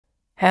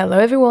Hello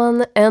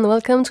everyone, and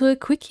welcome to a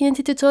quick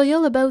Unity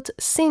tutorial about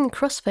scene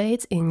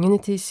crossfades in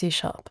Unity C#.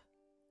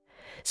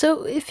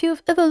 So, if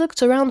you've ever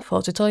looked around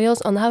for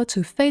tutorials on how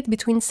to fade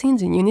between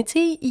scenes in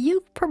Unity,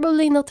 you've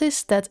probably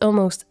noticed that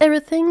almost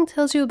everything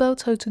tells you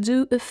about how to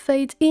do a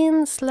fade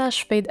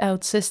in/fade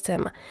out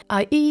system,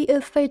 i.e.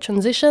 a fade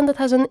transition that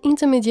has an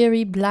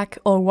intermediary black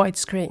or white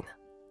screen.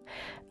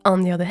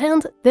 On the other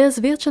hand, there's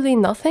virtually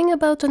nothing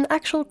about an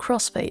actual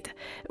crossfade,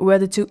 where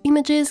the two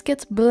images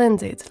get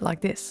blended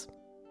like this.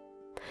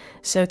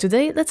 So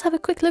today, let's have a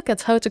quick look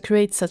at how to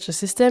create such a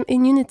system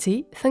in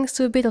Unity thanks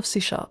to a bit of C#.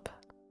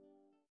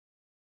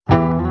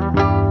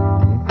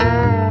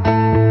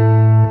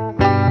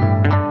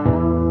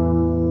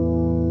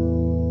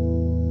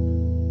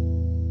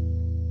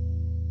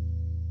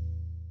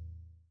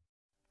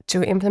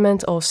 To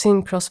implement our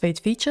scene crossfade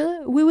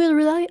feature, we will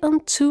rely on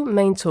two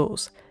main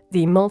tools,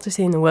 the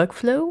multi-scene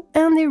workflow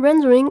and the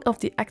rendering of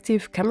the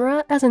active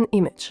camera as an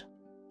image.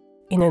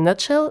 In a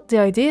nutshell, the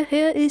idea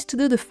here is to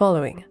do the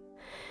following.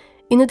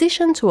 In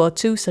addition to our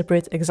two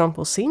separate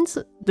example scenes,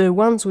 the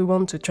ones we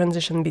want to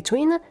transition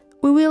between,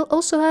 we will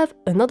also have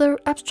another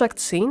abstract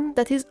scene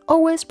that is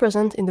always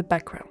present in the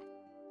background.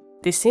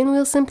 This scene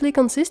will simply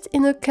consist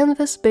in a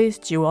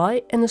canvas-based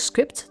UI and a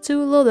script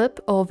to load up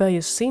our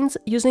various scenes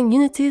using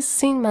Unity's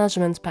scene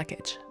management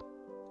package.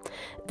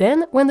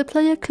 Then, when the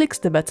player clicks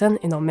the button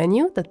in our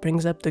menu that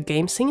brings up the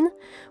game scene,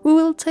 we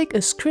will take a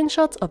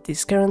screenshot of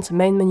this current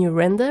main menu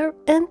render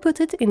and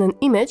put it in an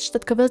image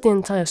that covers the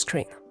entire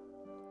screen.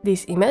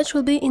 This image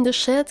will be in the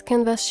shared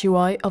canvas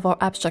UI of our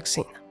abstract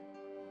scene.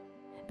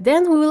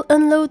 Then we will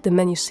unload the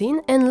menu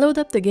scene and load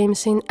up the game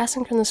scene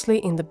asynchronously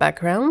in the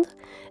background.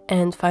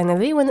 And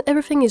finally, when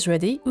everything is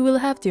ready, we will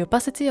have the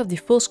opacity of the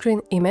full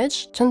screen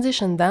image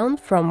transition down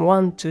from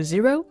 1 to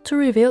 0 to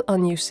reveal our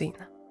new scene.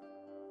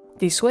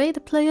 This way,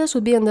 the players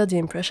will be under the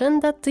impression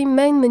that the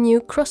main menu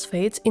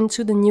crossfades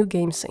into the new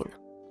game scene.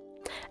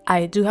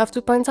 I do have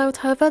to point out,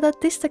 however,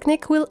 that this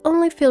technique will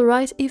only feel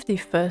right if the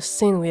first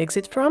scene we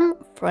exit from,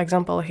 for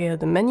example here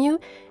the menu,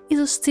 is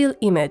a still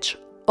image,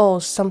 or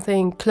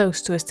something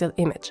close to a still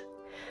image.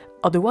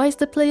 Otherwise,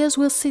 the players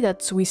will see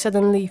that we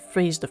suddenly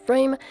freeze the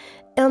frame,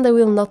 and they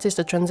will notice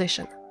the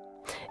transition.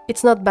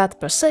 It's not bad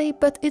per se,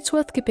 but it's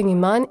worth keeping in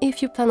mind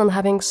if you plan on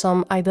having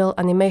some idle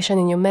animation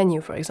in your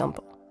menu, for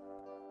example.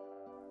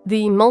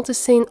 The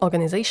multi-scene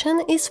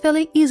organization is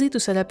fairly easy to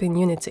set up in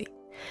Unity.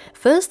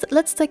 First,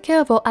 let's take care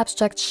of our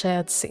abstract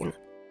shared scene.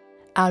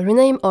 I'll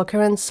rename our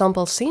current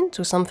sample scene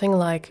to something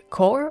like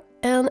core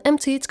and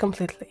empty it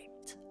completely.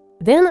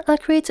 Then I'll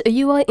create a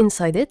UI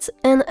inside it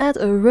and add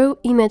a raw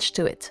image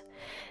to it.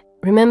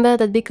 Remember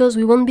that because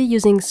we won't be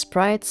using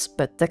sprites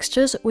but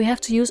textures, we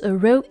have to use a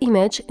raw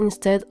image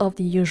instead of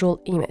the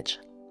usual image.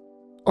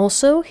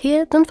 Also,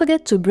 here, don't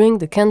forget to bring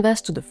the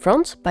canvas to the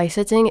front by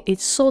setting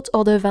its sort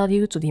order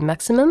value to the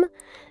maximum,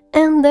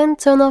 and then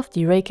turn off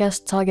the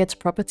raycast target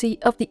property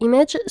of the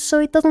image so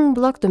it doesn't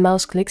block the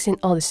mouse clicks in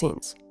all the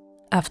scenes.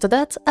 After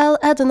that, I'll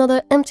add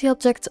another empty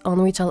object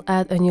on which I'll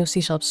add a new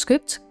C#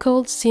 script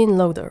called scene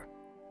loader.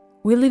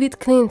 We'll leave it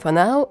clean for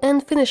now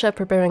and finish up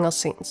preparing our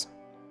scenes.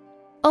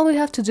 All we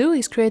have to do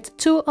is create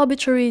two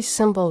arbitrary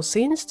simple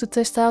scenes to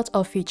test out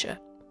our feature.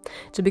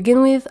 To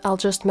begin with, I'll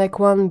just make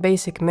one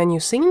basic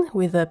menu scene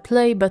with a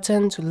play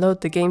button to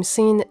load the game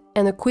scene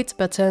and a quit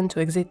button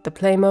to exit the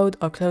play mode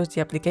or close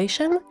the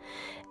application.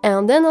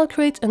 And then I'll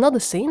create another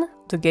scene,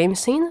 the game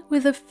scene,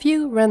 with a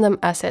few random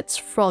assets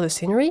for the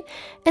scenery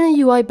and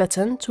a UI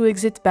button to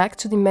exit back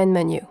to the main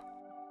menu.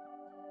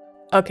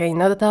 Okay,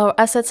 now that our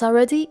assets are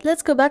ready,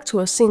 let's go back to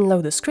our scene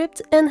loader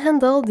script and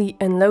handle the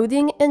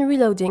unloading and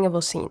reloading of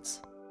our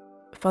scenes.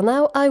 For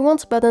now, I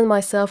won't burden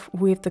myself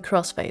with the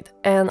crossfade,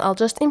 and I'll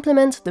just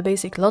implement the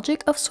basic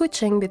logic of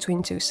switching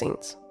between two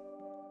scenes.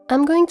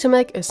 I'm going to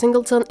make a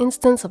singleton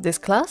instance of this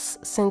class,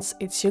 since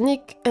it's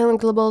unique and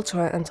global to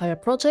our entire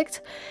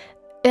project,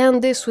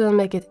 and this will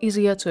make it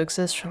easier to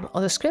access from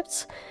other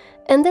scripts,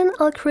 and then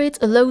I'll create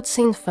a load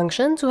scene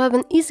function to have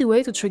an easy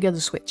way to trigger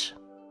the switch.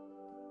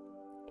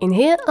 In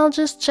here, I'll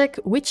just check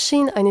which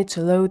scene I need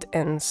to load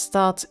and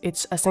start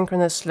its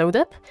asynchronous load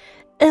up,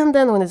 and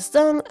then when it's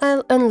done,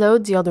 I'll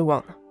unload the other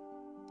one.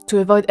 To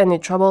avoid any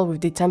trouble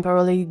with the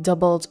temporarily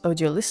doubled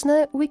audio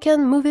listener, we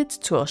can move it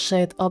to our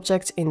shared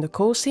object in the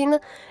core scene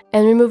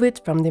and remove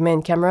it from the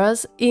main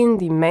cameras in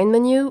the main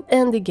menu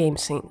and the game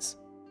scenes.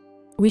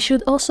 We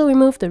should also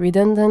remove the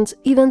redundant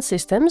event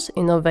systems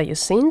in our various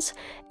scenes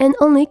and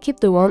only keep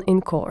the one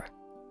in core.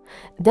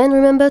 Then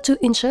remember to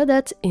ensure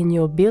that in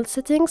your build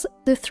settings,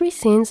 the 3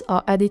 scenes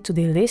are added to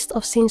the list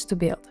of scenes to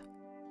build.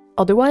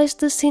 Otherwise,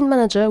 the scene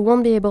manager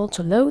won't be able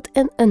to load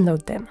and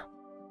unload them.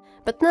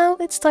 But now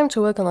it's time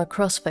to work on our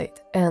crossfade,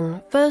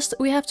 and first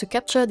we have to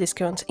capture this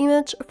current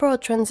image for our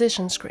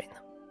transition screen.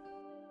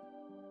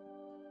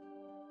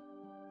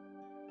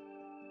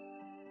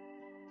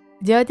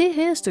 The idea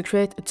here is to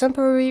create a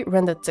temporary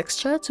rendered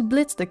texture to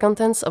blitz the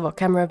contents of our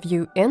camera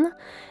view in,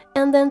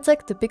 and then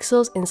take the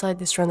pixels inside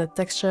this rendered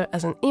texture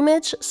as an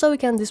image so we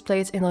can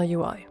display it in our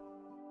UI.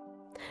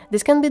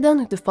 This can be done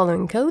with the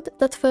following code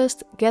that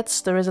first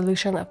gets the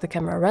resolution of the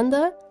camera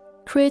render,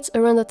 creates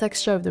a render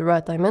texture of the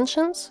right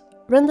dimensions,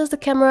 renders the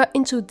camera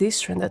into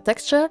this render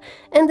texture,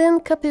 and then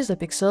copies the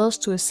pixels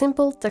to a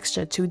simple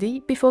texture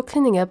 2D before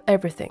cleaning up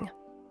everything.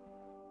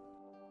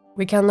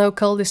 We can now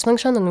call this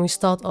function when we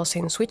start our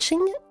scene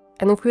switching,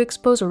 and if we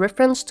expose a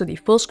reference to the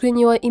full screen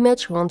UI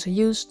image we want to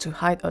use to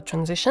hide our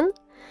transition,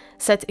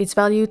 set its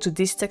value to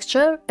this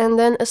texture, and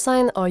then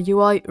assign our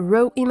UI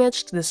row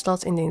image to the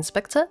slot in the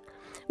inspector,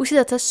 we see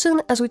that as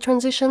soon as we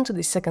transition to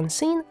the second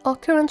scene, our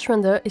current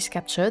render is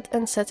captured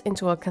and set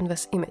into our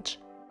canvas image.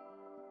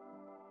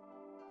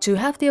 To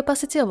have the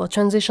opacity of our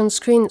transition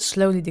screen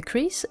slowly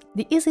decrease,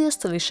 the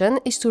easiest solution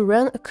is to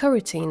run a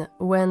coroutine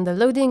when the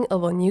loading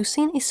of our new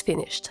scene is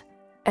finished.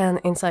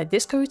 And inside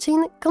this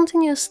coroutine,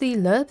 continuously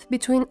loop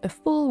between a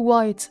full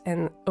white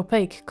and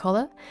opaque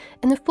color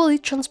and a fully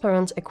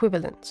transparent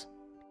equivalent.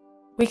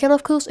 We can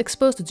of course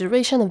expose the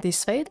duration of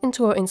this fade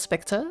into our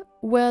inspector,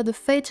 where the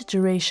fade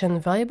duration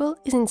variable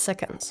is in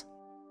seconds.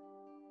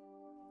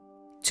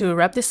 To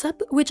wrap this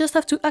up, we just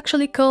have to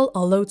actually call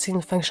our load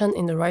scene function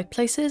in the right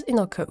places in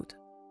our code.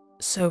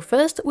 So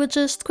first, we'll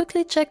just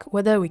quickly check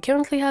whether we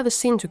currently have a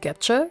scene to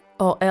capture,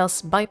 or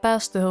else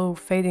bypass the whole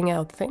fading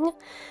out thing,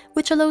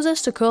 which allows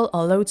us to call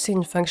our load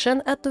scene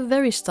function at the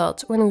very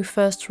start when we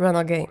first run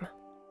our game.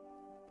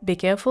 Be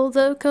careful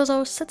though, cause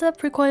our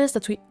setup requires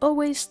that we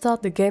always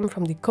start the game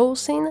from the call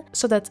scene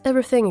so that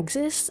everything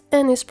exists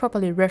and is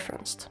properly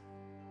referenced.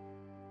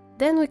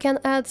 Then we can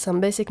add some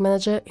basic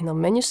manager in our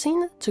menu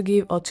scene to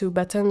give our two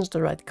buttons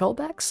the right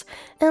callbacks,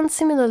 and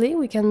similarly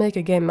we can make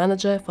a game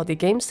manager for the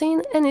game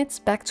scene and its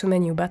back to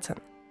menu button.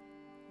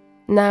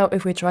 Now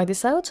if we try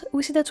this out,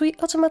 we see that we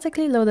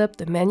automatically load up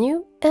the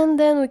menu, and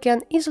then we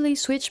can easily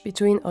switch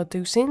between our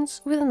two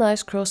scenes with a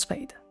nice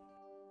crossfade.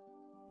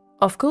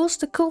 Of course,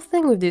 the cool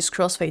thing with this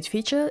crossfade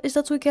feature is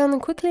that we can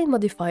quickly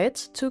modify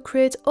it to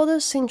create other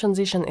scene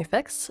transition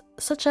effects,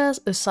 such as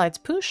a side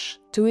push,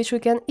 to which we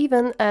can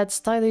even add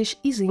stylish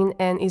ease-in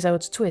and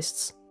ease-out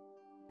twists.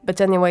 But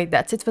anyway,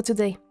 that's it for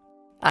today.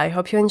 I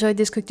hope you enjoyed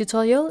this quick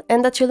tutorial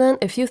and that you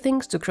learned a few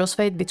things to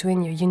crossfade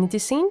between your Unity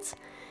scenes.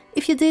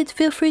 If you did,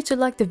 feel free to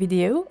like the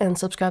video and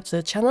subscribe to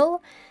the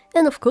channel.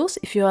 And of course,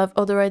 if you have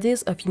other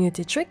ideas of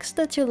Unity tricks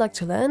that you'd like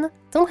to learn,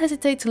 don't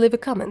hesitate to leave a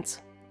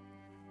comment.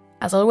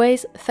 As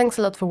always, thanks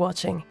a lot for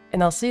watching,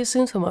 and I'll see you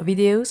soon for more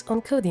videos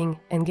on coding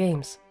and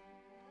games.